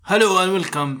Hello and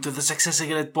welcome to the Success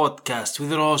Secret podcast with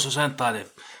your host Hussein Talib.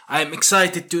 I am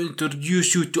excited to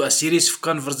introduce you to a series of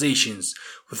conversations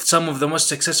with some of the most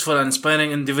successful and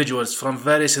inspiring individuals from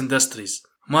various industries.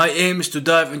 My aim is to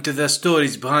dive into the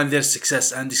stories behind their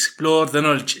success and explore the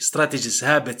knowledge, strategies,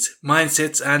 habits,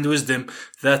 mindsets, and wisdom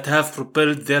that have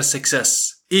propelled their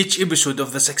success. Each episode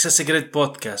of the Success Secret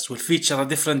podcast will feature a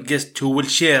different guest who will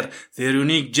share their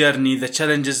unique journey, the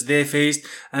challenges they faced,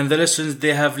 and the lessons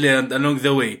they have learned along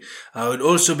the way. I will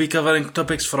also be covering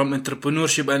topics from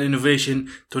entrepreneurship and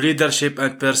innovation to leadership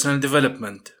and personal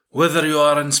development. Whether you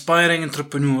are an inspiring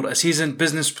entrepreneur, a seasoned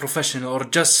business professional, or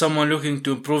just someone looking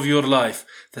to improve your life,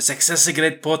 the Success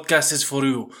Secret podcast is for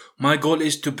you. My goal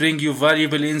is to bring you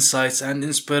valuable insights and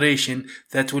inspiration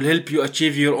that will help you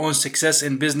achieve your own success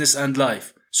in business and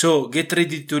life. So get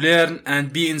ready to learn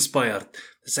and be inspired.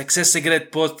 The Success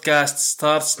Secret podcast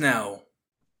starts now.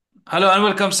 Hello and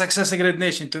welcome Success Secret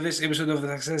Nation to this episode of the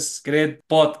Success Secret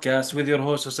podcast with your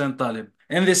host Hussein Talib.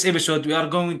 In this episode, we are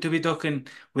going to be talking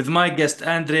with my guest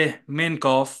Andrei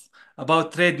Mincov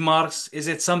about trademarks. Is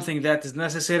it something that is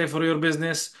necessary for your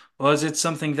business or is it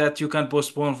something that you can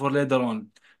postpone for later on?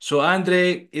 So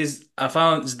Andrei is the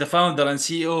founder and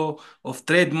CEO of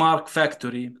Trademark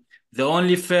Factory, the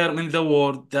only firm in the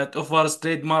world that offers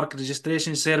trademark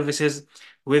registration services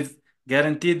with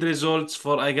guaranteed results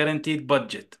for a guaranteed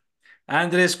budget.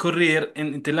 Andrei's career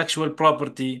in intellectual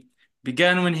property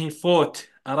began when he fought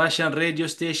a Russian radio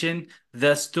station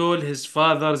that stole his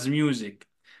father's music.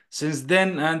 Since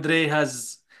then, Andrei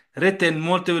has written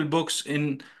multiple books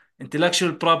in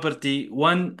intellectual property,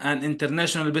 one an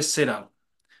international bestseller.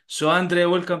 So, Andrei,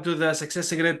 welcome to the Success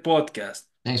Secret podcast.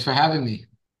 Thanks for having me.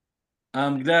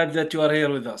 I'm glad that you are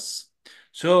here with us.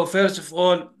 So, first of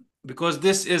all, because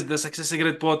this is the Success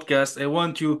Secret podcast, I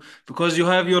want you, because you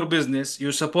have your business,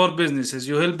 you support businesses,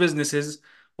 you help businesses.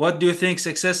 What do you think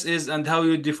success is and how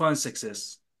you define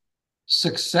success?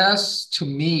 Success to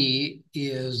me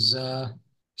is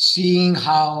seeing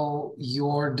how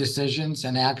your decisions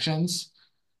and actions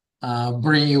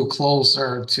bring you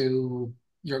closer to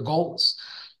your goals.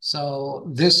 So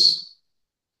this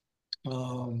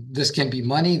can be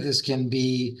money, this can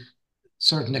be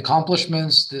certain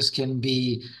accomplishments, this can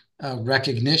be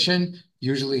recognition.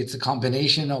 Usually, it's a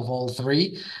combination of all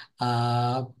three.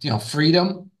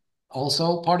 Freedom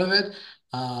also part of it.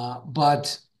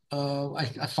 But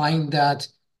I find that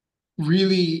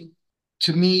really,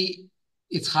 to me,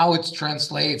 it's how it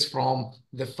translates from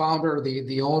the founder,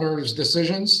 the owner's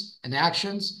decisions and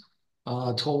actions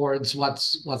towards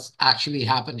what's actually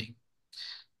happening.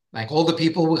 Like all the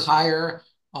people we hire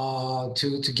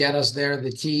to get us there,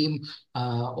 the team,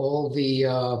 all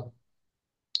the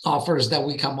offers that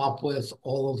we come up with,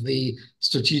 all of the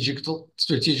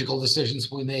strategical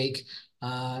decisions we make,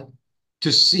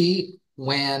 to see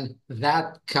when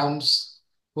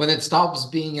it stops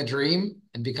being a dream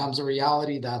and becomes a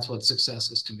reality. That's what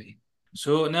success is to me.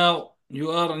 So now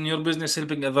you are in your business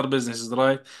helping other businesses,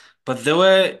 right? But the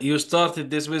way you started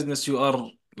this business, you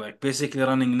are like basically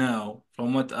running now,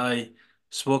 from what I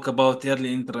spoke about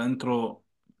early intro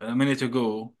a minute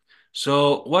ago.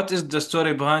 So what is the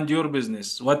story behind your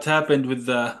business? What happened with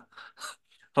the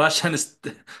Russian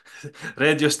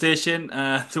radio station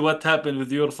and what happened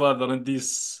with your father in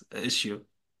this issue?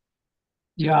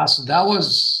 Yeah, so that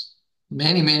was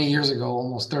many, many years ago,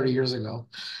 almost 30 years ago.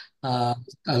 Uh,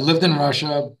 I lived in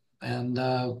Russia, and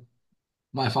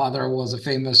my father was a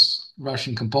famous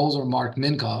Russian composer, Mark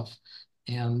Mincov.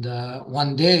 And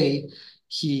one day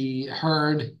he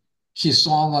heard his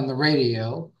song on the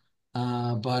radio,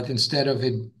 but instead of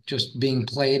it just being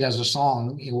played as a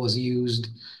song, it was used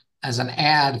as an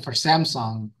ad for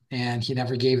Samsung, and he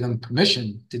never gave them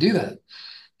permission to do that.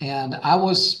 And I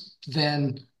was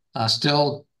then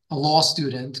still a law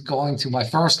student going to my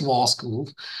first law school,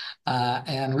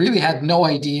 and really had no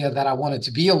idea that I wanted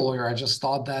to be a lawyer. I just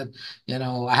thought that,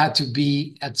 I had to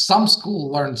be at some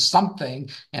school, learn something.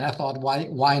 And I thought,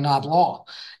 why not law?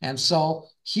 And so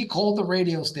he called the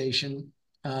radio station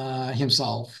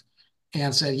himself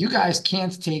and said, you guys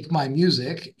can't take my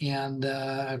music and,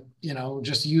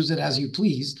 just use it as you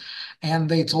please. And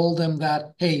they told him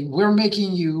that, hey, we're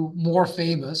making you more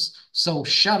famous. So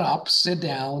shut up, sit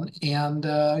down, and,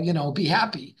 be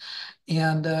happy.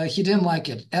 And he didn't like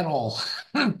it at all.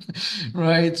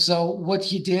 Right. So what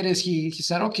he did is he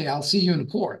said, okay, I'll see you in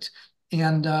court.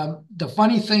 And the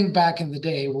funny thing back in the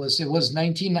day was it was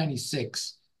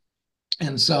 1996.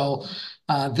 And so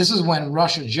this is when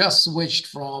Russia just switched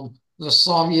from the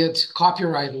Soviet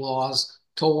copyright laws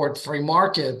toward free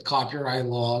market copyright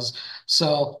laws.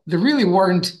 So there really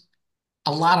weren't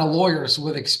a lot of lawyers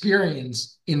with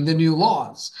experience in the new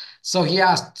laws. So he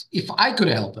asked if I could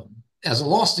help him as a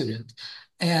law student.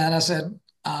 And I said,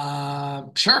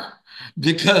 sure,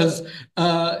 because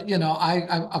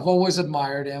I've always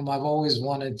admired him. I've always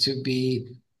wanted to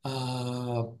be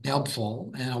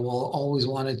helpful, and I will always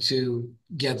wanted to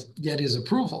get his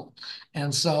approval.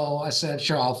 And so I said,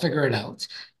 sure, I'll figure it out.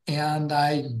 And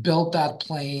I built that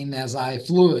plane as I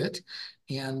flew it,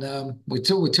 and we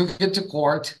took it to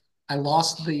court. I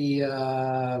lost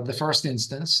the first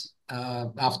instance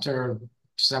after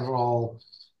several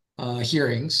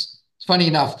hearings. Funny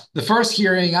enough, the first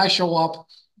hearing, I show up,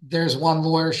 there's one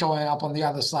lawyer showing up on the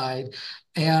other side,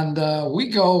 and we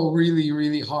go really,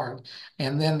 really hard.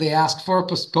 And then they ask for a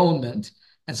postponement.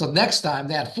 And so next time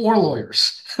they had four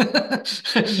lawyers, and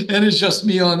it's just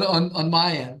me on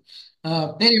my end.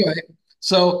 Anyway,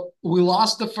 so we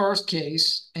lost the first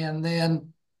case, and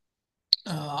then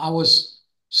I was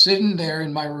sitting there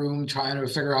in my room trying to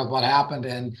figure out what happened,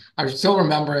 and I still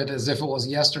remember it as if it was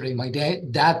yesterday. My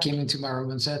dad came into my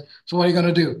room and said, "So what are you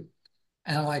going to do?"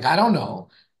 And I'm like, "I don't know."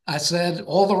 I said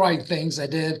all the right things. I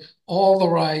did all the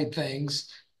right things.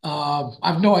 I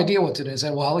have no idea what to do. I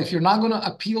said, "Well, if you're not going to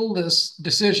appeal this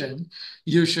decision,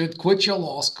 you should quit your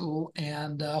law school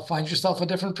and find yourself a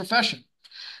different profession."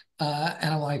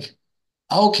 And I'm like,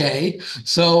 okay,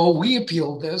 so we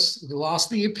appealed this. We lost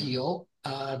the appeal.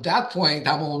 At that point,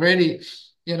 I'm already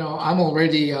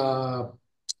all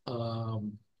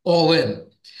in.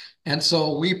 And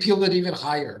so we appealed it even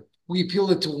higher. We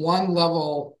appealed it to one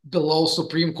level below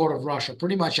Supreme Court of Russia,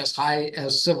 pretty much as high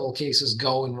as civil cases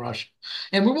go in Russia.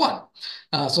 And we won.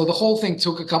 So the whole thing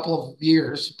took a couple of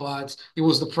years, but it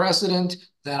was the precedent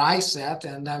that I set,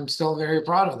 and I'm still very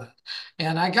proud of that.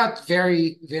 And I got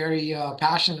very, very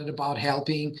passionate about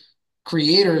helping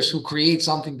creators who create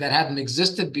something that hadn't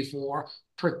existed before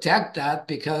protect that,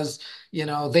 because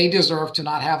they deserve to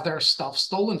not have their stuff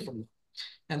stolen from them.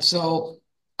 And so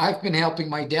I've been helping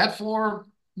my dad for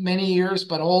many years,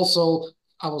 but also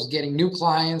I was getting new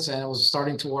clients, and I was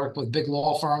starting to work with big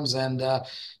law firms, and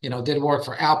did work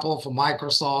for Apple, for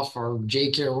Microsoft, for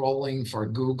J.K. Rowling, for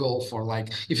Google, for, like,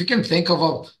 if you can think of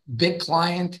a big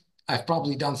client, I've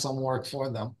probably done some work for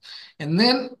them. And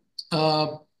then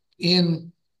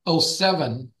in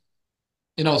 '07,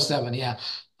 yeah,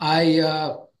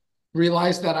 I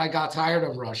realized that I got tired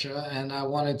of Russia, and I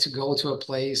wanted to go to a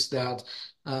place that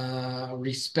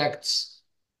respects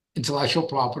intellectual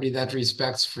property, that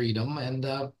respects freedom. And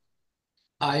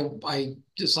I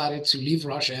decided to leave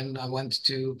Russia, and I went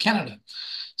to Canada.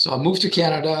 So I moved to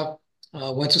Canada,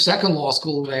 went to second law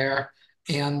school there,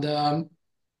 and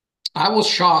I was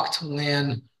shocked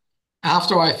when,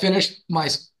 after I finished my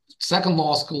second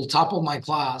law school, top of my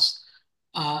class,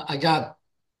 I got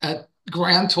a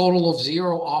grand total of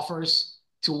zero offers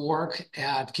to work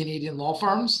at Canadian law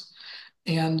firms.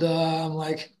 And I'm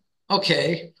like,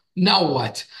 okay, now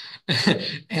what?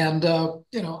 And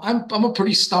I'm a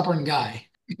pretty stubborn guy.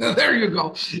 There you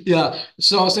go. Yeah.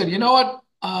 So I said, you know what?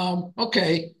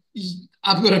 Okay,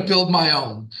 I'm going to build my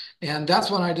own. And that's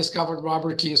when I discovered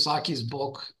Robert Kiyosaki's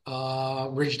book,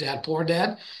 Rich Dad, Poor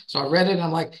Dad. So I read it, and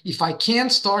I'm like, if I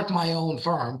can't start my own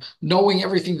firm, knowing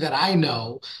everything that I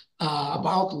know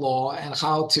about law and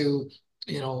how to,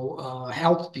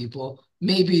 help people,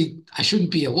 maybe I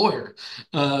shouldn't be a lawyer.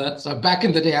 So back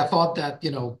in the day, I thought that,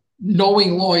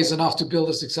 knowing law is enough to build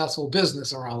a successful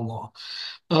business around law.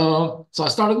 So I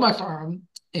started my firm,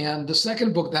 and the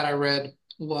second book that I read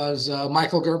was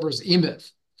Michael Gerber's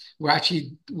E-Myth. We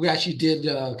actually did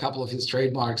a couple of his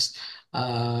trademarks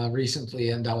recently,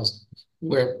 and that was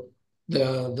where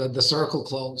the circle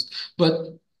closed.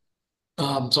 But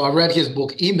so I read his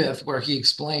book E-Myth, where he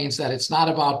explains that it's not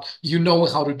about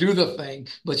how to do the thing,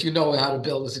 but how to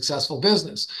build a successful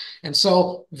business. And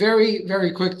so very,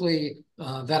 very quickly,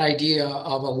 that idea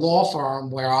of a law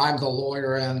firm where I'm the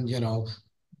lawyer and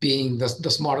being the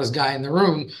smartest guy in the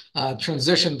room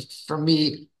transitioned from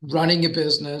me running a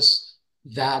business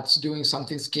that's doing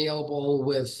something scalable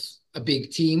with a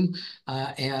big team.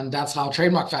 And that's how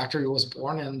Trademark Factory was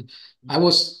born. And I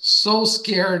was so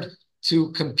scared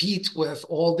to compete with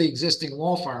all the existing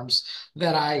law firms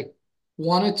that I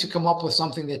wanted to come up with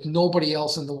something that nobody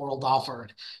else in the world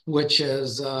offered, which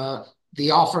is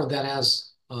the offer that has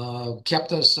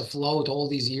kept us afloat all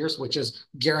these years, which is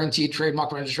guaranteed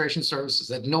trademark registration services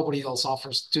that nobody else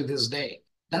offers to this day.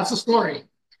 That's the story.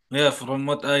 Yeah, from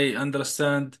what I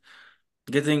understand,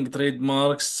 getting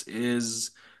trademarks is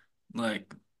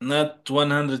like not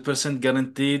 100%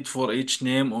 guaranteed for each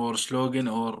name or slogan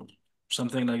or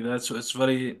something like that. So it's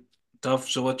very tough.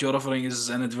 So what you're offering is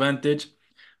an advantage.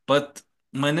 But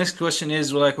my next question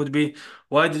is like would be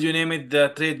why did you name it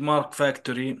the Trademark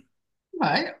Factory?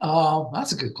 Right.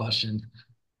 That's a good question.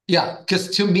 Yeah,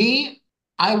 because to me,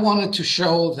 I wanted to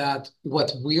show that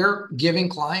what we're giving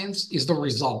clients is the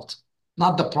result,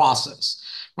 not the process,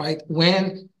 right?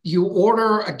 When you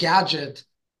order a gadget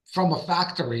from a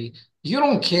factory, you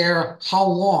don't care how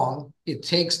long it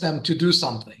takes them to do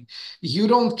something. You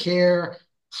don't care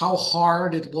how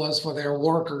hard it was for their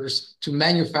workers to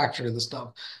manufacture the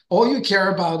stuff. All you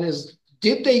care about is,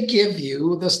 did they give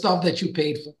you the stuff that you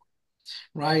paid for?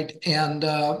 Right? And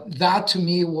that to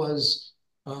me was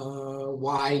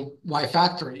why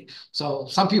factory. So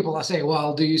some people I say,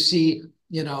 well, do you see,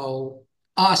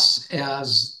 us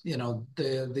as,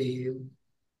 the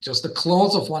just the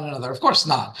clones of one another? Of course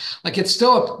not. Like it's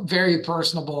still a very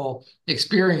personable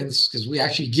experience because we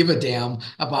actually give a damn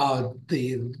about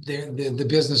the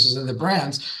businesses and the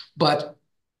brands, but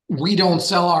we don't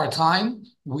sell our time.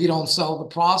 We don't sell the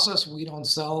process. We don't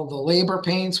sell the labor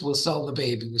pains. We'll sell the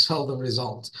baby. We sell the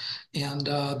results. And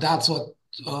that's what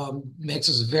makes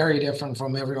us very different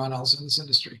from everyone else in this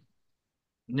industry.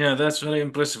 Yeah, that's very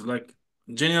impressive. Like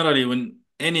generally, when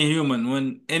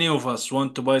any of us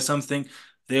want to buy something,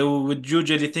 they would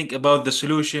usually think about the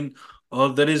solution or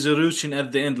the resolution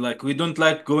at the end. Like we don't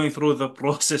like going through the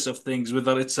process of things,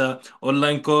 whether it's a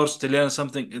online course to learn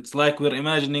something. It's like we're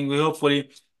imagining we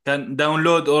hopefully can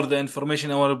download all the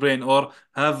information in our brain or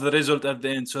have the result at the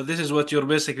end. So this is what you're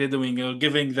basically doing. You're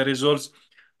giving the results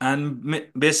and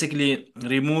basically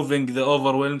removing the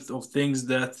overwhelm of things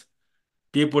that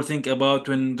people think about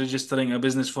when registering a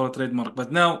business for a trademark.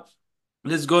 But now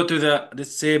let's go to the,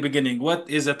 let's say, beginning. What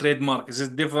is a trademark? Is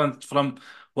it different from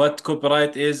what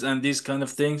copyright is and these kind of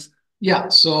things? Yeah,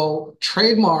 so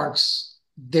trademarks,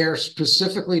 they're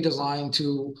specifically designed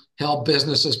to help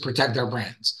businesses protect their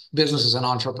brands, businesses and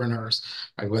entrepreneurs,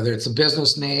 right? Whether it's a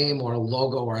business name or a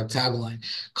logo or a tagline.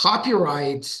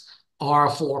 Copyrights are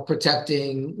for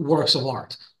protecting works of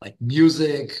art, like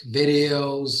music,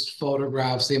 videos,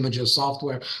 photographs, images,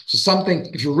 software. So something,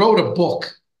 if you wrote a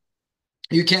book,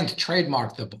 you can't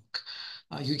trademark the book.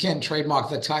 You can't trademark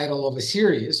the title of a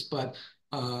series, but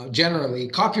generally,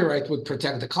 copyright would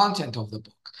protect the content of the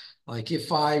book. Like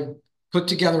if I put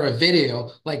together a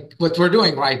video, like what we're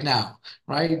doing right now,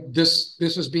 right? This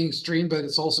is being streamed, but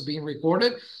it's also being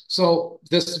recorded. So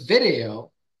this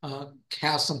video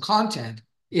has some content.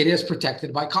 It is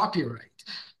protected by copyright.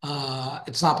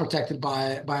 It's not protected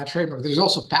by a trademark. There's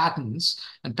also patents,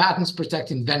 and patents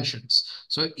protect inventions.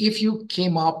 So if you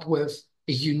came up with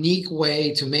a unique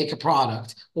way to make a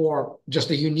product or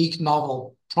just a unique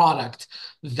novel product,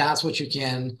 that's what you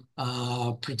can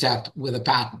protect with a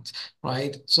patent,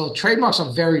 right? So trademarks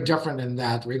are very different in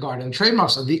that regard. And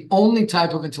trademarks are the only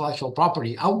type of intellectual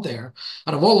property out there,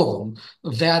 out of all of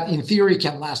them, that in theory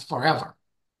can last forever.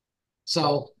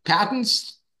 So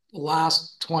patents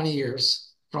last 20 years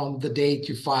from the date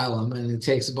you file them, and it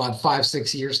takes about 5,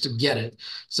 6 years to get it.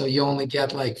 So you only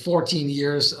get like 14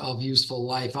 years of useful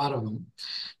life out of them.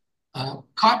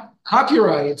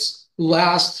 Copyrights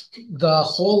last the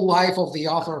whole life of the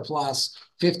author plus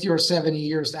 50 or 70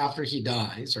 years after he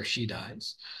dies or she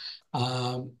dies.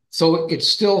 So it's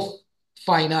still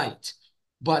finite.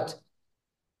 But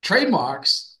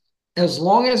trademarks, as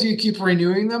long as you keep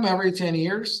renewing them every 10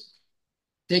 years,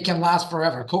 they can last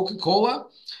forever. Coca-Cola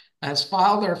has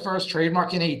filed their first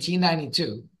trademark in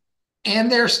 1892, and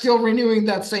they're still renewing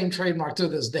that same trademark to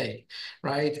this day,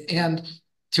 right? And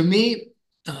to me,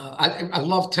 I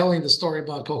love telling the story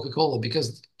about Coca-Cola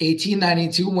because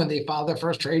 1892, when they filed their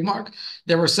first trademark,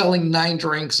 they were selling 9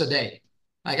 drinks a day.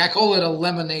 Like I call it a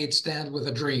lemonade stand with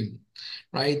a dream,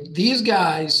 right? These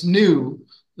guys knew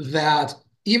that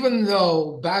even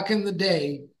though back in the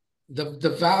day,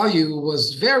 the value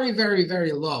was very, very,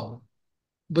 very low,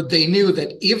 but they knew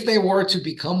that if they were to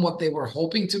become what they were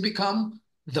hoping to become,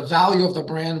 the value of the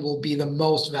brand will be the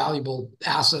most valuable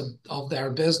asset of their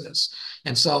business.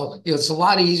 And so it's a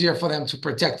lot easier for them to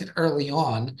protect it early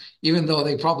on, even though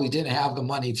they probably didn't have the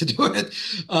money to do it,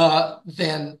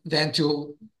 than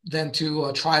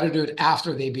to try to do it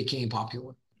after they became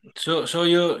popular. So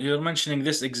you're mentioning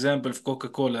this example of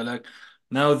Coca-Cola, like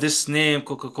now this name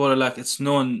Coca-Cola, like it's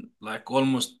known like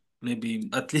almost maybe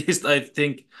at least I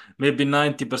think maybe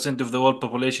 90% of the world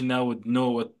population now would know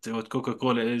what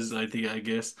Coca-Cola is, I think I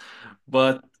guess.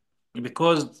 But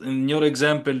because in your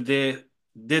example they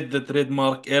did the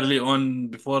trademark early on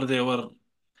before they were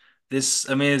this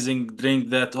amazing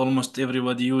drink that almost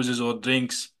everybody uses or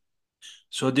drinks.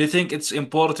 So do you think it's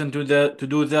important to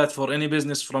do that for any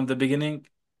business from the beginning?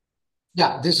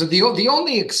 Yeah, this is the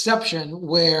only exception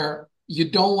where you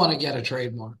don't want to get a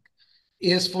trademark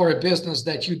is for a business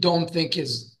that you don't think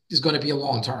is going to be a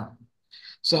long term.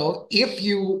 So if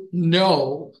you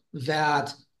know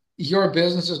that your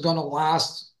business is going to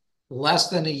last less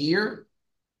than a year,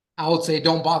 I would say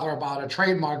don't bother about a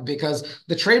trademark because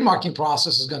the trademarking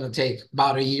process is going to take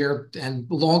about a year and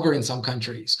longer in some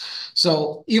countries.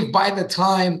 So if by the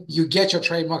time you get your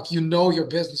trademark, you know your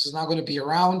business is not going to be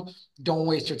around, don't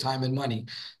waste your time and money.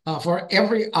 For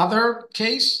every other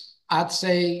case, I'd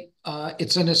say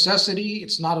it's a necessity.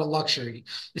 It's not a luxury,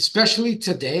 especially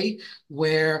today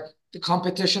where the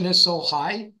competition is so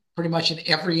high. Pretty much in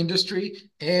every industry,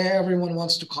 everyone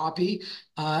wants to copy.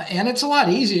 And it's a lot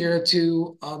easier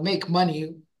to make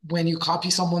money when you copy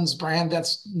someone's brand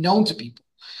that's known to people,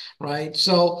 right?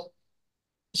 So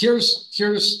here's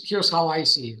how I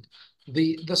see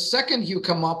it. The second you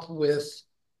come up with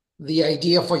the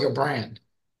idea for your brand,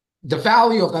 the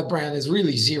value of that brand is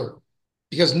really zero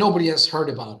because nobody has heard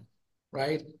about it,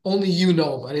 right? Only you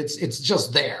know, but it's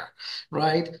just there,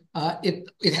 right?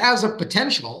 It has a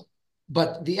potential,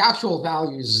 but the actual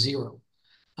value is zero.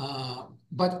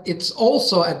 But it's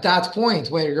also at that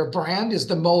point where your brand is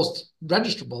the most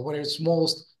registrable, where it's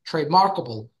most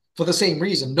trademarkable for the same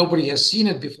reason. Nobody has seen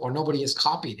it before, nobody has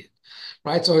copied it,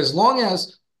 right? So as long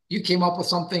as you came up with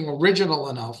something original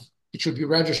enough, it should be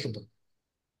registrable.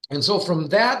 And so from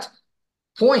that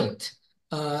point,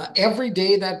 every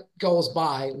day that goes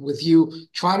by with you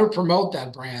trying to promote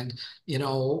that brand,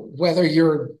 whether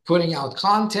you're putting out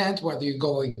content, whether you're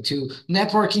going to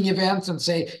networking events and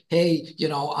say, hey,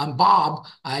 I'm Bob,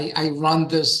 I run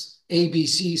this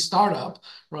ABC startup,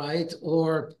 right?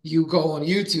 Or you go on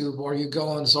YouTube or you go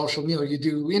on social media, or you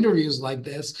do interviews like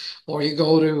this, or you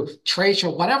go to trade show,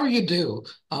 whatever you do,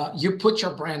 you put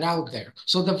your brand out there.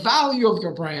 So the value of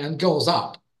your brand goes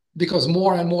up because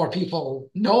more and more people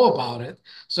know about it.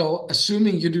 So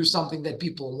assuming you do something that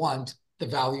people want, the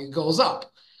value goes up,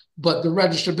 but the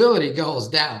registrability goes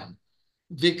down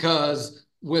because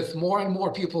with more and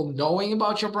more people knowing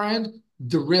about your brand,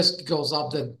 the risk goes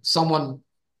up that someone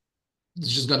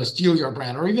is just going to steal your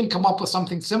brand or even come up with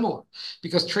something similar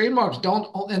because trademarks don't,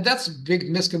 and that's a big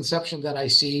misconception that I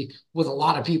see with a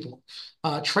lot of people.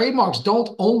 Trademarks don't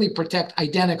only protect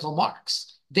identical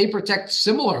marks, they protect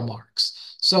similar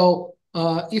marks. So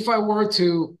if I were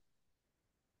to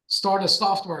start a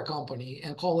software company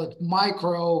and call it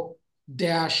micro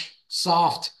dash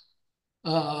soft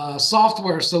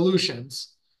software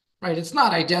solutions, right? It's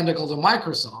not identical to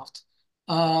Microsoft,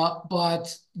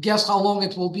 but guess how long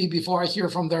it will be before I hear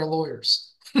from their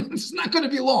lawyers? It's not going to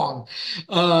be long,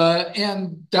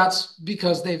 and that's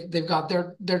because they've got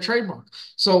their trademark.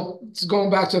 So it's going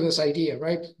back to this idea,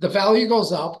 right? The value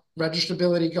goes up,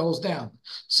 registrability goes down.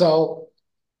 So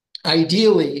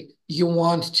ideally, you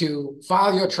want to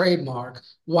file your trademark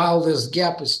while this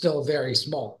gap is still very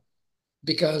small,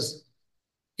 because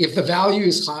if the value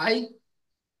is high,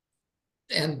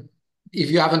 and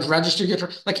if you haven't registered your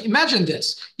like imagine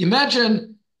this,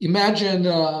 imagine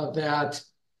that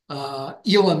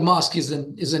Elon Musk is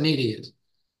an idiot,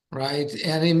 right?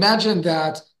 And imagine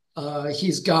that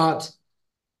he's got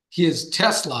his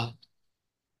Tesla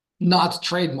not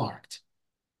trademarked.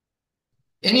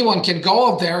 Anyone can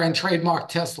go up there and trademark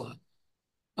Tesla.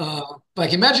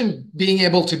 Like imagine being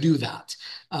able to do that,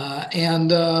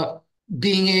 and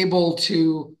being able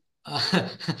to uh,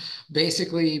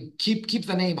 basically keep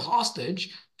the name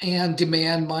hostage and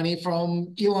demand money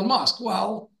from Elon Musk.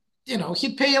 Well,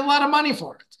 he'd pay a lot of money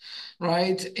for it,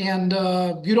 right? And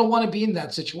you don't want to be in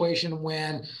that situation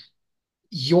when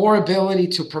your ability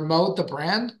to promote the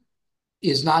brand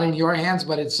is not in your hands,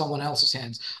 but it's someone else's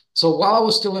hands. So while I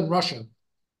was still in Russia,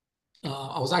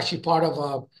 I was actually part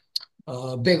of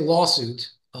a big lawsuit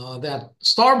that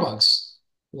Starbucks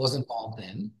was involved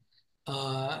in.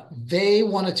 They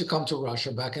wanted to come to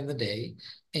Russia back in the day,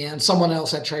 and someone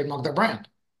else had trademarked their brand.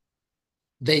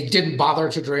 They didn't bother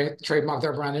to trademark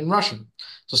their brand in Russian.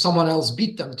 So someone else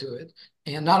beat them to it.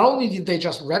 And not only did they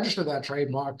just register that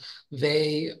trademark,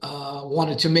 they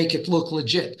wanted to make it look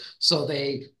legit. So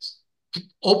they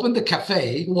opened the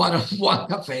cafe, one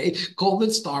cafe, called it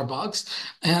Starbucks,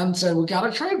 and said, we got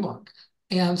a trademark.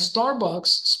 And Starbucks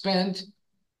spent,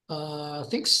 I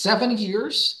think, 7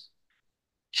 years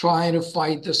trying to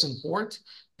fight this in court.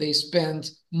 They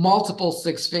spent multiple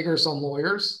six figures on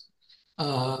lawyers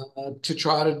to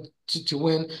try to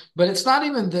win. But it's not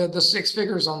even the six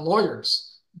figures on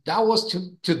lawyers. That was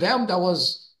to them, that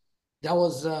was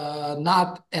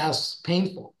not as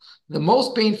painful. The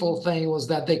most painful thing was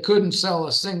that they couldn't sell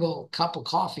a single cup of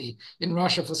coffee in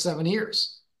Russia for 7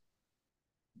 years.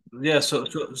 Yeah, so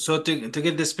to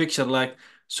get this picture, like,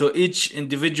 so each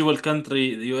individual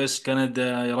country, the US,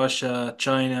 Canada, Russia,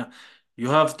 China, you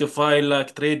have to file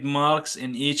like trademarks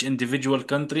in each individual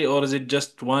country, or is it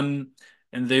just one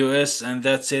in the US, and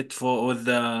that's it for with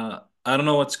the I don't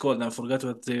know what's called. I forgot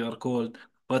what they are called.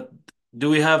 But do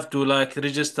we have to like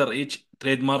register each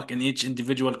trademark in each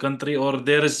individual country, or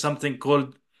there is something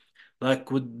called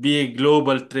like would be a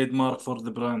global trademark for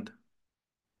the brand?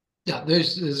 Yeah,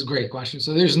 this is a great question.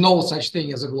 So there's no such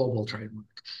thing as a global trademark.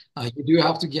 You do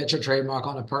have to get your trademark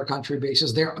on a per country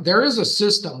basis. There is a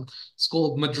system. It's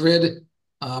called Madrid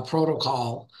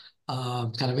Protocol,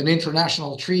 kind of an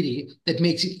international treaty that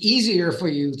makes it easier for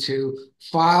you to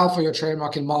file for your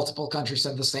trademark in multiple countries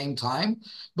at the same time.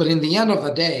 But in the end of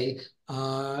the day,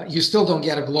 you still don't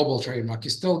get a global trademark. You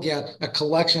still get a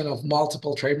collection of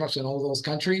multiple trademarks in all those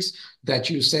countries that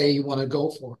you say you want to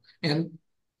go for. And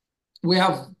we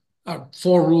have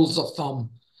four rules of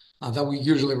thumb that we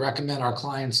usually recommend our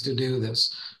clients to do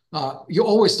this. You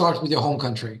always start with your home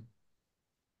country.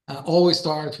 Always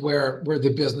start where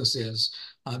the business is,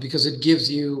 because it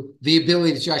gives you the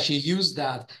ability to actually use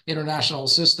that international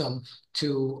system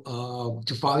to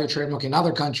file your trademark in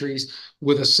other countries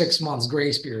with a 6 months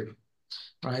grace period,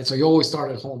 right? So you always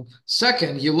start at home.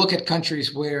 Second, you look at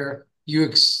countries where you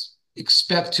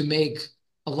expect to make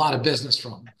a lot of business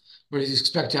from, where you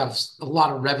expect to have a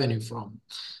lot of revenue from.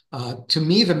 To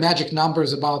me, the magic number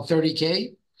is about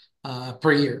 30K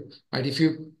per year, right? If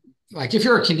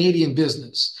you're a Canadian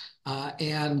business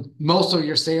and most of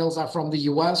your sales are from the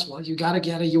US, well, you got to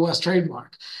get a US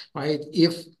trademark, right?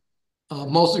 If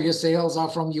most of your sales are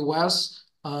from US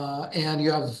and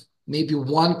you have maybe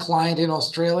one client in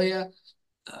Australia,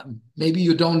 maybe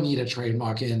you don't need a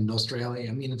trademark in Australia.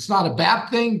 I mean, it's not a bad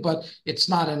thing, but it's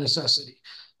not a necessity,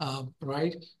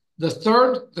 right? The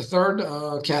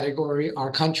third category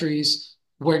are countries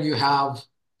where you have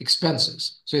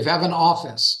expenses. So if you have an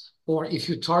office, or if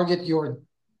you target your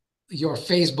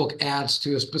Facebook ads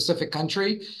to a specific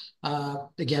country,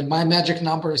 again, my magic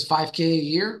number is 5K a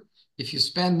year. If you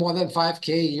spend more than 5K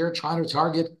a year trying to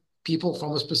target people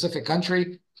from a specific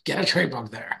country, get a trademark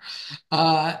there.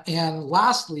 And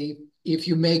lastly, if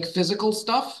you make physical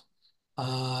stuff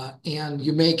and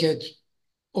you make it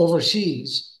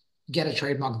overseas, get a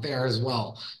trademark there as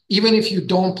well, even if you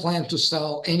don't plan to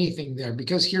sell anything there,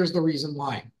 because here's the reason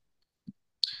why.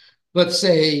 Let's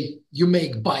say you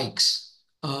make bikes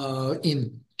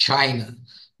in China,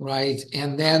 right?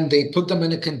 And then they put them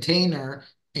in a container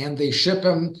and they ship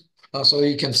them so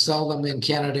you can sell them in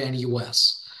Canada and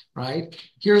US, right?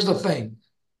 Here's the thing.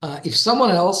 If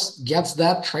someone else gets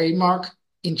that trademark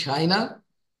in China,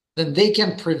 then they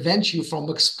can prevent you from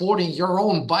exporting your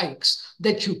own bikes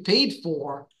that you paid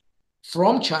for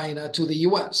from China to the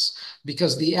US,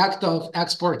 because the act of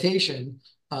exportation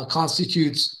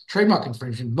constitutes trademark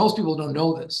infringement. Most people don't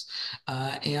know this.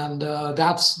 And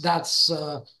that's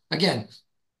again,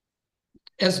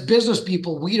 as business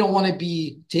people, we don't want to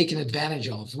be taken advantage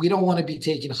of. We don't want to be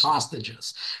taken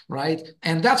hostages, right?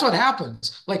 And that's what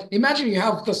happens. Like, imagine you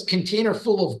have this container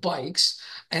full of bikes,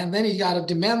 and then you got a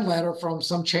demand letter from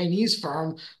some Chinese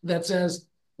firm that says,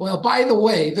 well, by the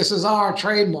way, this is our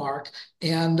trademark,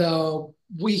 and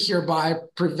we hereby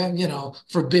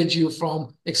forbid you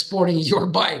from exporting your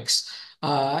bikes,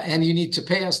 and you need to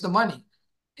pay us the money.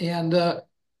 And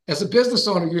as a business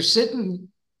owner, you're sitting,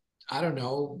 I don't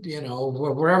know,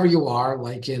 wherever you are,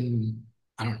 like in,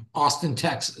 I don't know, Austin,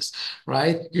 Texas,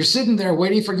 right? You're sitting there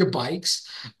waiting for your bikes,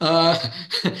 uh,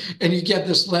 and you get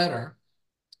this letter,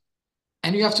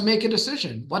 and you have to make a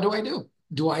decision. What do I do?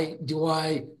 Do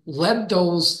I let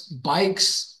those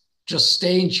bikes just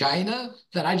stay in China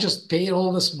that I just paid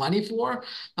all this money for?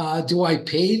 Do I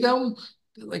pay them?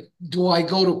 Like, do I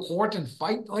go to court and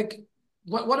fight? Like,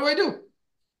 what do I do?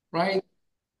 Right?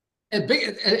 And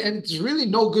it's really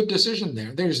no good decision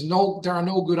there. There are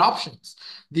no good options.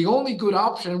 The only good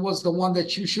option was the one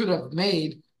that you should have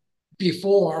made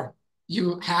before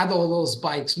you had all those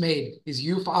bikes made, is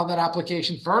you file that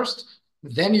application first,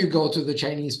 then you go to the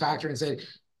Chinese factory and say,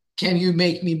 can you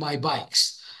make me my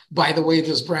bikes? By the way,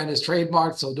 this brand is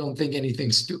trademarked, so don't think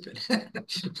anything stupid.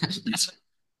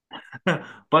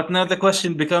 But now the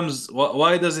question becomes,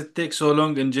 why does it take so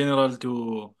long in general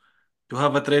to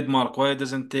have a trademark? Why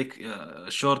doesn't take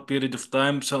a short period of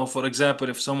time? So, for example,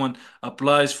 if someone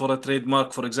applies for a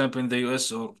trademark, for example, in the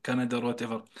US or Canada or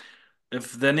whatever,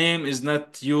 if the name is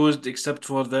not used except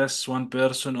for this one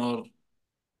person or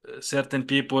certain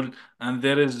people, and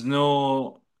there is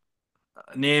no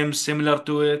name similar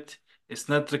to it, it's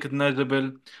not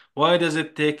recognizable. Why does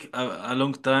it take a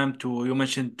long time to, you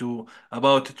mentioned to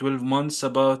about 12 months,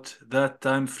 about that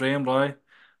time frame, right?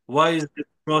 Why is this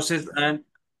process,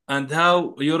 and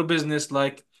how your business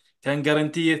like can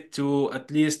guarantee it to at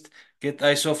least get,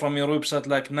 I saw from your website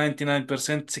like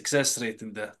 99% success rate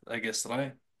in that, I guess,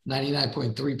 right?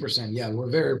 99.3%. Yeah, we're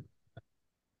very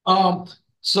um,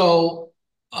 so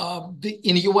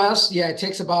in the US, yeah, it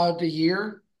takes about a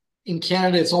year. In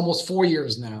Canada, it's almost 4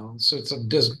 years now. So it's a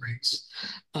disgrace.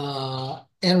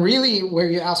 And really, where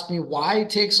you ask me why it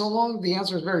takes so long, the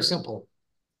answer is very simple.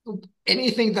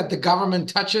 Anything that the government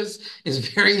touches is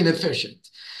very inefficient.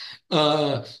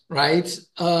 Right?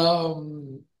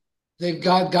 They've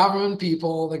got government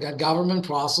people, they got government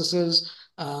processes,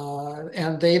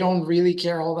 and they don't really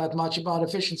care all that much about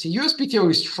efficiency.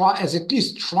 USPTO is at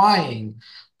least trying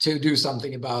to do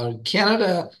something about it.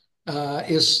 Canada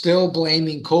is still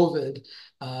blaming COVID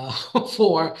uh,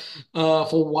 for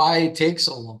why it takes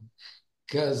so long.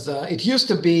 Because it used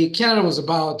to be Canada was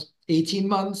about 18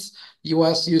 months,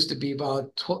 US used to be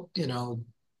about 9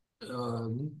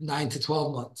 to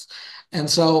 12 months, and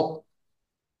so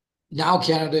now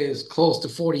Canada is close to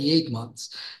 48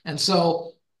 months. And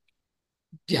so,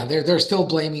 yeah, they're still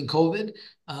blaming COVID,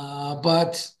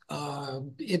 but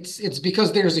it's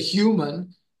because there's a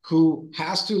human who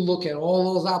has to look at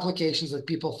all those applications that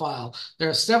people file. There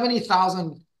are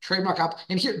 70,000 trademark app.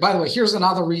 And here, by the way, here's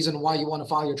another reason why you want to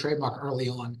file your trademark early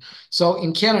on. So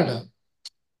in Canada,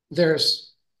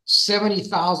 there's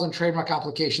 70,000 trademark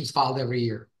applications filed every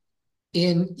year.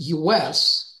 In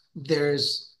US,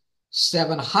 there's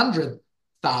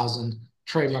 700,000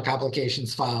 trademark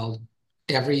applications filed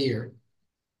every year.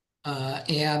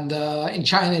 And in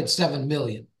China, it's 7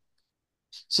 million.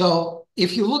 So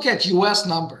if you look at US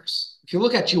numbers,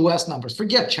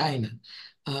 forget China,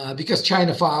 because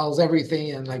China files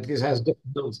everything and like this has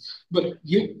different bills. But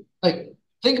you like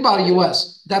think about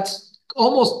US, that's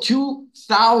almost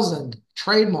 2,000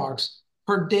 trademarks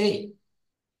per day,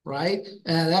 right?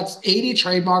 And that's 80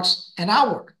 trademarks an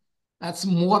hour. That's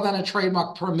more than a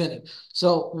trademark per minute.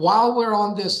 So while we're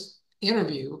on this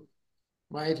interview,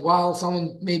 right, while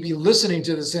someone may be listening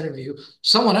to this interview,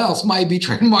 someone else might be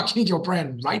trademarking your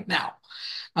brand right now.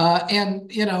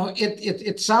 And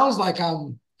it sounds like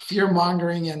I'm fear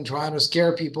mongering and trying to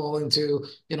scare people into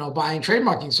buying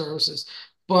trademarking services,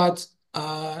 but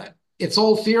it's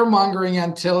all fear mongering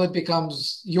until it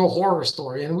becomes your horror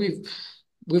story. And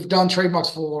we've done trademarks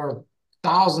for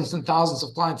thousands and thousands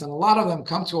of clients, and a lot of them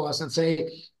come to us and say,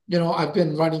 I've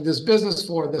been running this business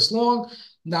for this long.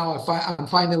 Now I'm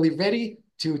finally ready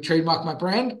to trademark my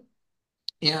brand,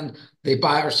 and they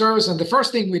buy our service. And the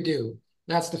first thing we do,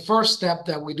 that's the first step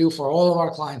that we do for all of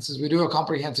our clients, is we do a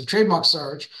comprehensive trademark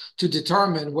search to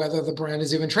determine whether the brand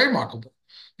is even trademarkable.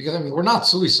 Because I mean, we're not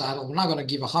suicidal. We're not going to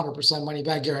give 100% money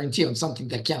back guarantee on something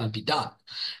that cannot be done,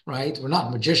 right? We're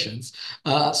not magicians.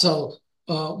 So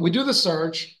we do the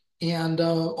search, and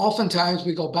oftentimes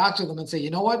we go back to them and say,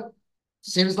 you know what?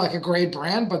 Seems like a great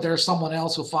brand, but there's someone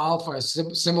else who filed for a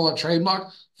similar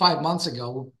trademark 5 months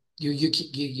ago.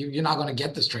 You're not going to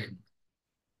get this trademark.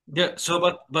 Yeah. So,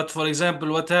 but for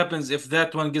example, what happens if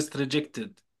that one gets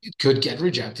rejected? It could get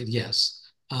rejected, yes.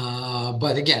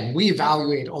 But again, we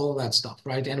evaluate all of that stuff,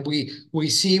 right? And we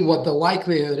see what the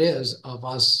likelihood is of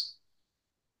us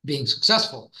being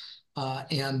successful.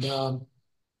 And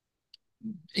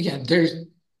again, there's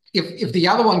if the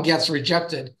other one gets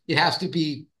rejected, it has to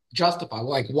be justified.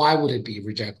 Like, why would it be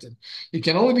rejected? It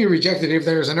can only be rejected if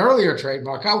there's an earlier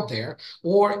trademark out there,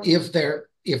 or if their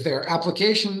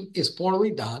application is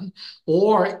poorly done,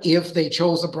 or if they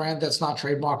chose a brand that's not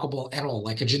trademarkable at all,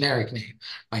 like a generic name.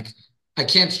 Like, I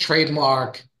can't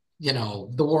trademark,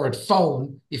 the word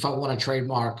phone if I want to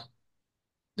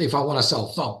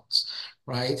sell phones,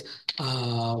 right?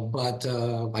 But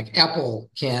like Apple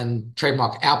can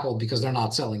trademark Apple because they're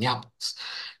not selling apples,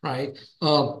 right?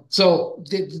 So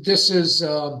this is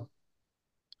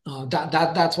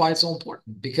that's why it's so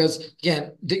important, because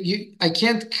again, I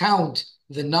can't count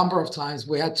the number of times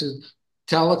we had to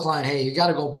tell a client, hey, you got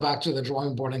to go back to the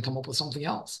drawing board and come up with something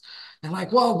else. And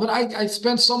like, well, but I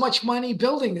spent so much money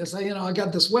building this. I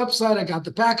got this website, I got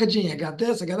the packaging, I got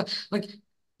this, I got that. Like,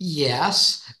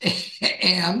 yes,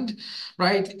 and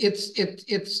right,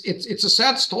 it's a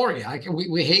sad story.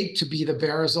 We hate to be the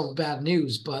bearers of bad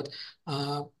news, but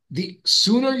the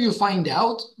sooner you find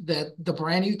out that the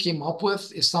brand you came up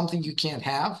with is something you can't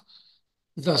have,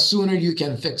 the sooner you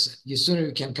can fix it. The sooner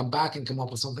you can come back and come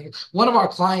up with something. One of our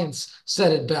clients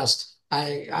said it best.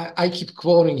 I keep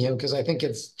quoting him because I think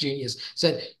it's genius.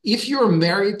 Said, if you're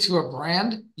married to a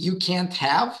brand you can't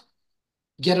have,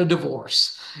 get a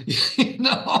divorce. And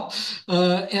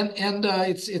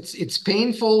it's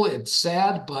painful, it's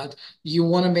sad, but you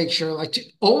want to make sure, like,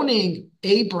 owning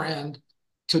a brand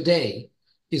today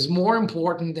is more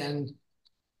important than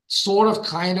sort of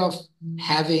kind of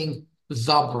having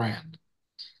the brand,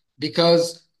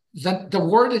 because the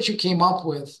word that you came up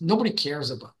with, nobody cares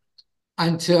about.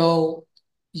 until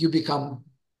you become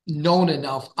known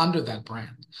enough under that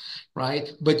brand, right?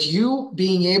 But you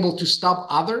being able to stop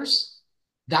others,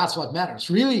 that's what matters.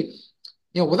 Really,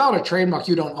 without a trademark,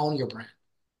 you don't own your brand.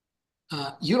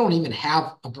 You don't even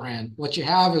have a brand. What you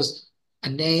have is a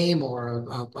name or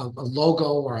a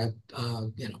logo or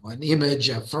an image,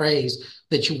 a phrase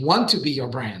that you want to be your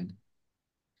brand.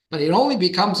 But it only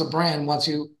becomes a brand once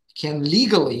you can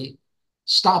legally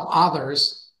stop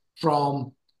others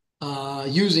from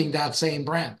using that same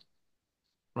brand,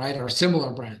 right? Or a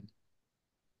similar brand.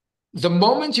 The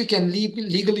moment you can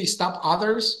legally stop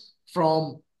others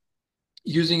from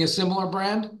using a similar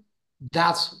brand,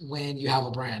 that's when you have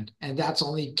a brand, and that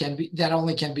only can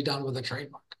be done with a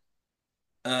trademark.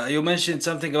 You mentioned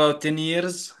something about 10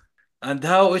 years and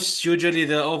how it's usually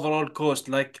the overall cost.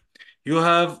 Like you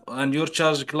have and you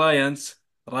charge clients,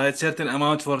 right, certain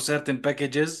amount for certain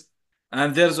packages.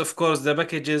 And there's of course the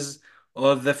packages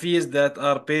or the fees that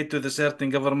are paid to the certain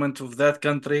government of that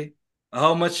country.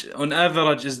 How much on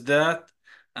average is that?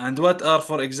 And what are,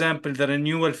 for example, the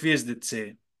renewal fees, let's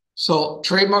say? So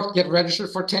trademarks get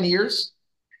registered for 10 years,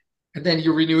 and then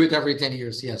you renew it every 10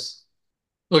 years. Yes.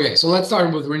 Okay, so let's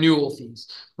start with renewal fees.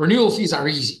 Renewal fees are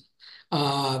easy.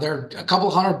 They're a couple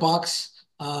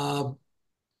 $100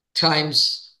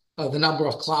 times the number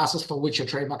of classes for which your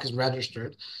trademark is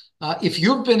registered. If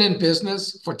you've been in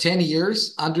business for 10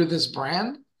 years under this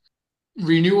brand,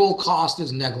 renewal cost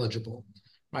is negligible,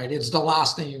 right? It's the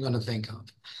last thing you're going to think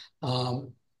of.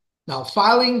 Now,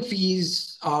 filing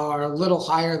fees are a little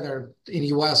higher. They're in the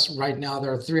US right now,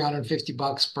 they're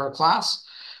 $350 per class.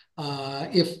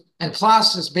 And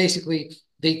class is basically,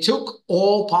 they took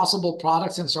all possible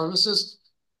products and services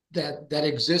that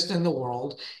exist in the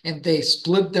world, and they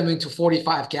split them into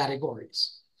 45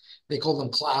 categories. They call them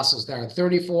classes. There are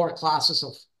 34 classes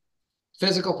of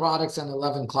physical products and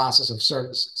 11 classes of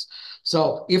services.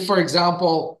 So if, for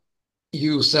example,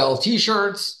 you sell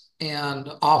t-shirts and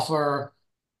offer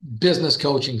business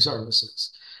coaching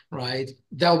services, right?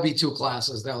 There'll be two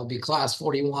classes. There'll be class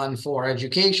 41 for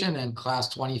education and class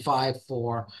 25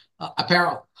 for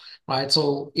apparel, right?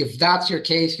 So if that's your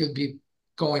case, you'd be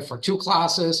going for two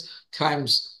classes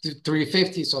times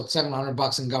 350, so it's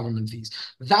 $700 in government fees.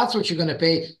 That's what you're going to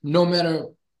pay no matter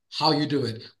how you do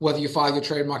it, whether you file your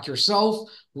trademark yourself,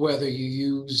 whether you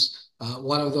use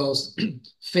one of those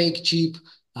fake cheap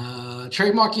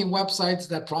trademarking websites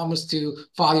that promise to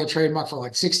file your trademark for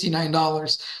like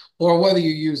 $69, or whether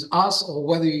you use us, or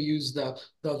whether you use the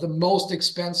most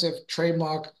expensive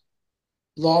trademark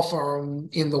law firm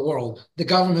in the world. The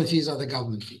government fees are the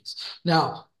government fees.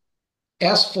 Now,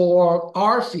 as for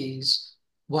our fees,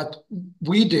 what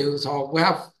we do, so we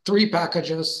have three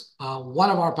packages. One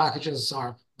of our packages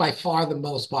are by far the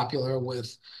most popular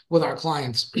with our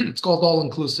clients. It's called All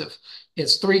Inclusive.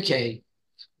 It's 3K,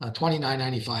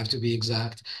 $29.95 to be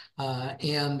exact.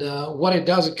 And what it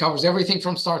does, it covers everything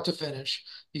from start to finish.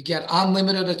 You get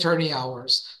unlimited attorney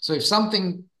hours. So if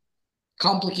something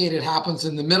complicated happens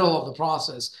in the middle of the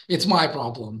process, it's my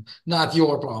problem, not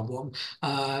your problem,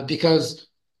 because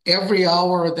every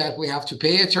hour that we have to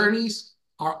pay attorneys,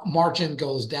 our margin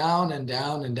goes down and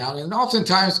down and down. And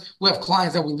oftentimes we have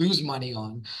clients that we lose money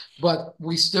on, but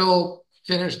we still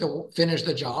finish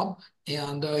the job,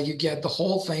 and you get the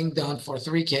whole thing done for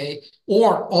 3K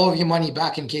or all of your money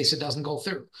back in case it doesn't go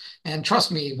through. And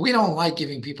trust me, we don't like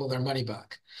giving people their money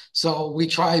back. So we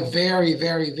try very,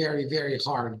 very, very, very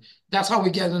hard. That's how we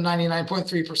get a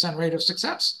 99.3% rate of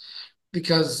success,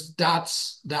 because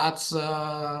that's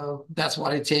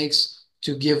what it takes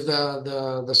to give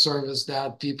the service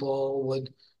that people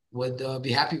would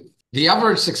be happy with. The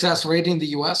average success rate in the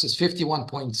US is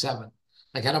 51.7.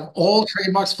 Like out of all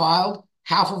trademarks filed,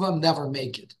 half of them never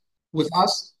make it. With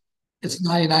us, it's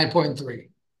 99.3.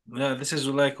 Yeah, this is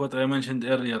like what I mentioned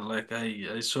earlier. Like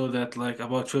I saw that like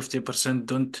about 50%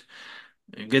 don't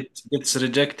gets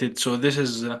rejected. So this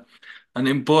is an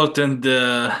important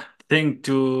thing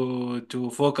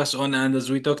to focus on. And as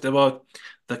we talked about,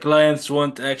 the clients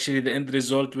want actually the end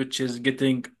result, which is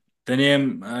getting the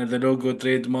name, the logo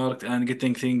trademarked, and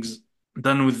getting things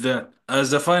done with that.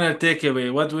 As a final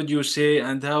takeaway, what would you say,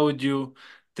 and how would you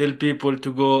tell people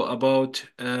to go about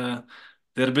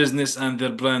their business and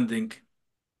their branding?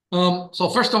 So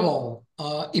first of all,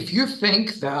 if you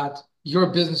think that your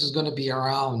business is going to be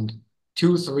around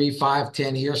 2, 3, 5,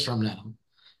 10 years from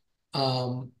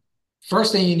now,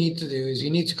 first thing you need to do is you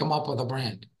need to come up with a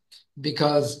brand,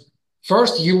 because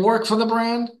first you work for the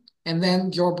brand and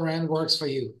then your brand works for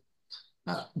you.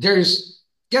 There's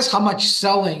Guess how much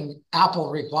selling Apple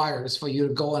requires for you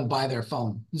to go and buy their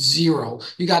phone? Zero.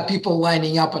 You got people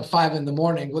lining up at 5 in the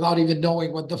morning without even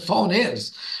knowing what the phone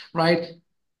is, right?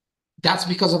 That's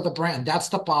because of the brand. That's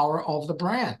the power of the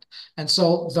brand. And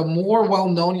so the more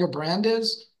well-known your brand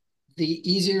is,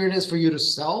 the easier it is for you to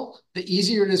sell, the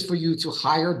easier it is for you to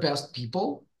hire best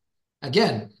people.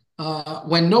 Again,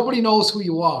 when nobody knows who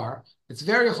you are, it's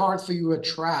very hard for you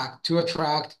to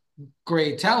attract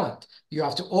great talent. You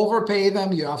have to overpay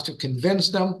them. You have to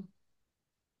convince them.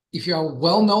 If you're a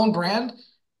well-known brand,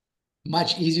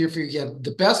 much easier for you to get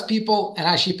the best people and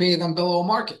actually pay them below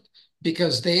market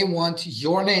because they want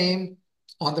your name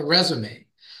on the resume.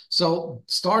 So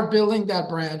start building that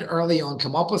brand early on.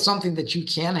 Come up with something that you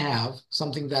can have,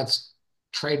 something that's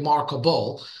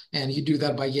trademarkable, and you do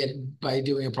that by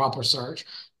doing a proper search.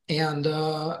 And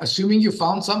assuming you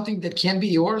found something that can be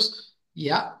yours,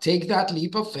 yeah, take that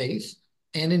leap of faith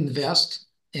and invest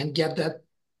and get that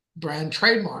brand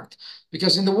trademarked.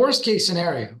 Because in the worst case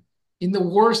scenario,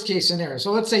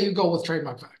 so let's say you go with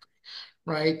Trademark Factory,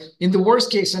 right? In the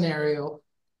worst case scenario,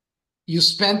 you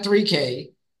spend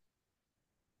 3K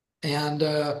and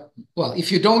well,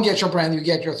 if you don't get your brand, you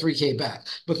get your 3K back.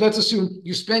 But let's assume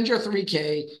you spend your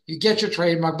 3K, you get your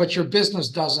trademark, but your business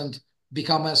doesn't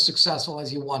become as successful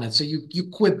as you wanted. So you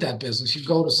quit that business, you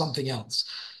go to something else.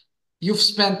 You've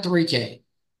spent 3K.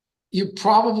 You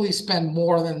probably spend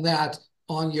more than that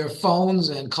on your phones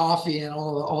and coffee and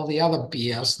all the other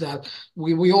BS that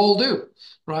we all do,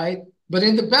 right? But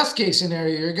in the best case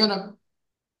scenario, you're going to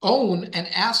own an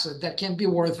asset that can be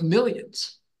worth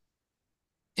millions.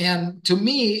 And to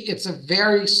me, it's a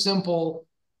very simple,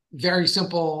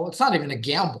 it's not even a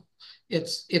gamble.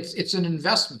 It's an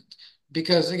investment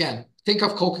because again, think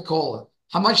of Coca-Cola,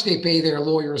 how much they pay their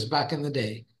lawyers back in the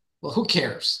day. Well, who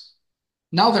cares?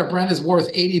 Now their brand is worth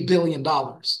 $80 billion,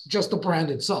 just the brand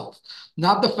itself,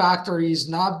 not the factories,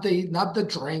 not the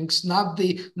drinks, not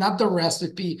the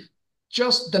recipe,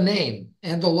 just the name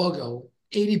and the logo,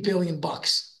 80 billion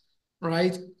bucks,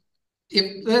 right?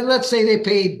 If let's say they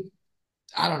paid,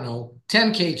 I don't know,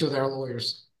 10K to their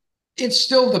lawyers, it's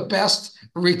still the best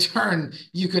return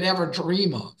you could ever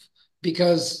dream of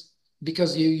because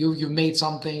you made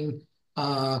something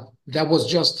that was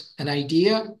just an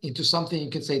idea into something you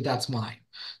can say that's mine.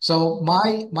 So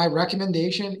my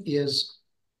recommendation is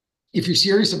if you're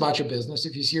serious about your business,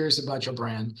 if you're serious about your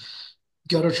brand,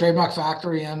 go to Trademark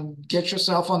Factory and get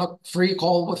yourself on a free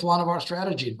call with one of our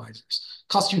strategy advisors.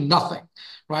 Cost you nothing,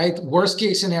 right? Worst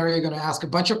case scenario, you're going to ask a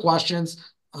bunch of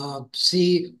questions,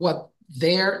 see what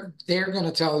they're going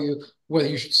to tell you whether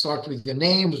you should start with your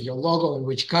name, with your logo, in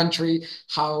which country,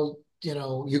 how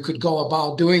you could go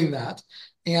about doing that.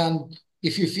 And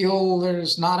if you feel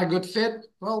there's not a good fit,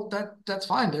 well, that's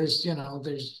fine. There's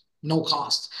no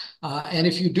cost. And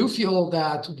if you do feel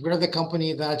that we're the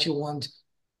company that you want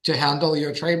to handle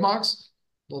your trademarks,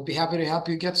 we'll be happy to help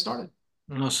you get started.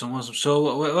 Awesome, awesome.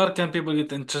 So, where can people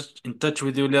get in touch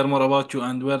with you, learn more about you,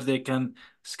 and where they can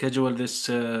schedule this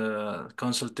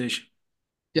consultation?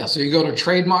 Yeah, so you go to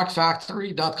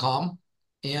trademarkfactory.com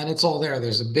and it's all there.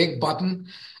 There's a big button.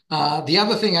 The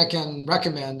other thing I can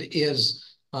recommend is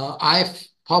I've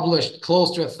published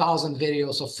close to 1,000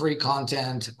 videos of free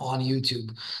content on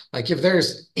YouTube. Like if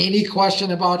there's any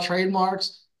question about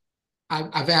trademarks,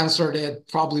 I've answered it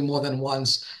probably more than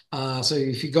once. So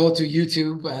if you go to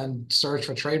YouTube and search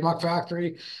for Trademark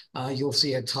Factory, you'll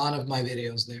see a ton of my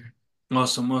videos there.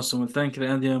 Awesome, awesome. Well, thank you,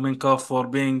 Andy Mincov, for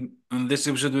being on this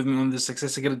episode with me on the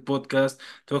Success Secret podcast,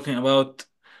 talking about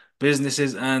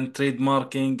businesses and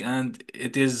trademarking, and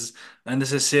it is a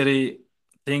necessary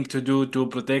thing to do to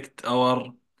protect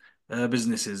our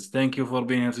businesses. Thank you for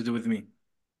being here to do with me.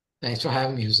 Thanks for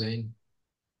having me, Hussein.